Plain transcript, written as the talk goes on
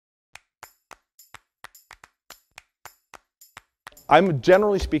I'm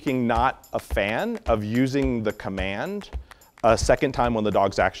generally speaking not a fan of using the command a second time when the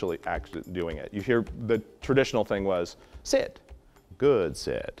dog's actually doing it. You hear the traditional thing was sit, good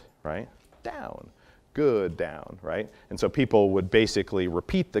sit, right? Down, good down, right? And so people would basically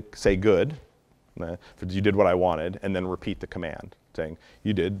repeat say good, you did what I wanted, and then repeat the command saying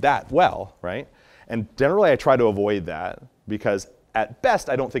you did that well, right? And generally I try to avoid that because at best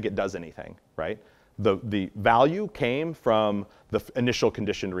I don't think it does anything, right? The value came from the initial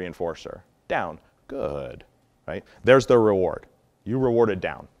conditioned reinforcer. Down, good, right? There's the reward. You rewarded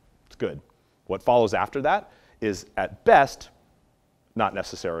down, it's good. What follows after that is at best not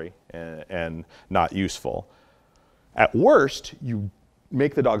necessary and not useful. At worst, you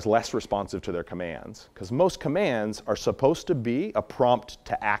make the dogs less responsive to their commands because most commands are supposed to be a prompt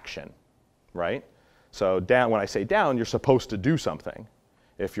to action, right? So down, when I say down, you're supposed to do something.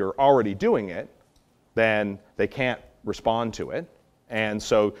 If you're already doing it, then they can't respond to it. And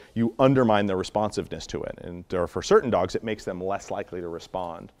so you undermine their responsiveness to it. And for certain dogs, it makes them less likely to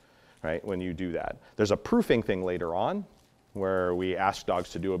respond, right, when you do that. There's a proofing thing later on where we ask dogs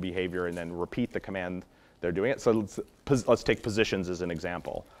to do a behavior and then repeat the command they're doing it. So let's take positions as an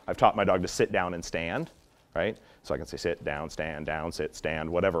example. I've taught my dog to sit down and stand, right? So I can say sit, down, sit, stand,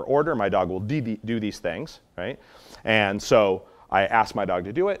 whatever order. My dog will do these things, right? And so I ask my dog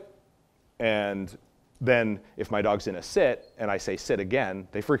to do it, and then if my dog's in a sit and I say sit again,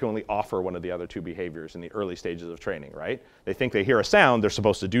 they frequently offer one of the other two behaviors in the early stages of training, right? They think they hear a sound, they're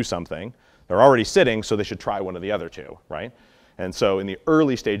supposed to do something. They're already sitting, so they should try one of the other two, right? And so in the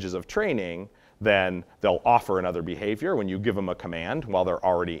early stages of training, then they'll offer another behavior when you give them a command while they're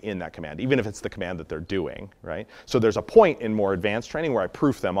already in that command, even if it's the command that they're doing, right? So there's a point in more advanced training where I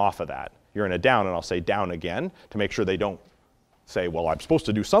proof them off of that. You're in a down, and I'll say down again to make sure they don't say, well, I'm supposed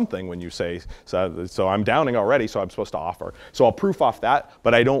to do something when you say, so I'm downing already, so I'm supposed to offer. So I'll proof off that,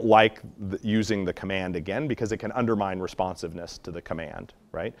 but I don't like using the command again because it can undermine responsiveness to the command,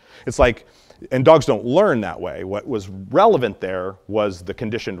 right? It's like, and dogs don't learn that way. What was relevant there was the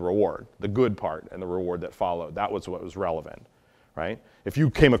conditioned reward, the good part and the reward that followed. That was what was relevant, right? If you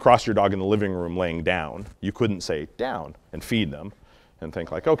came across your dog in the living room laying down, you couldn't say down and feed them and think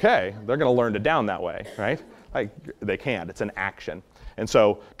like, okay, they're gonna learn to down that way, right? Like, they can't, it's an action. And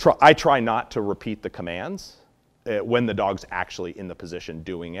so I try not to repeat the commands when the dog's actually in the position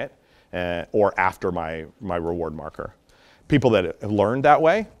doing it or after my reward marker. People that have learned that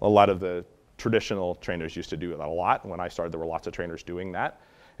way, a lot of the traditional trainers used to do that a lot. When I started, there were lots of trainers doing that.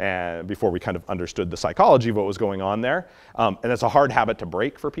 And before we kind of understood the psychology of what was going on there. And it's a hard habit to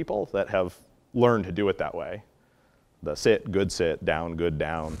break for people that have learned to do it that way. The sit, down, good,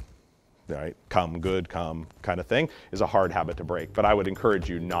 down, right? Come, good, come kind of thing is a hard habit to break. But I would encourage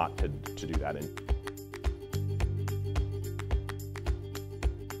you not to do that.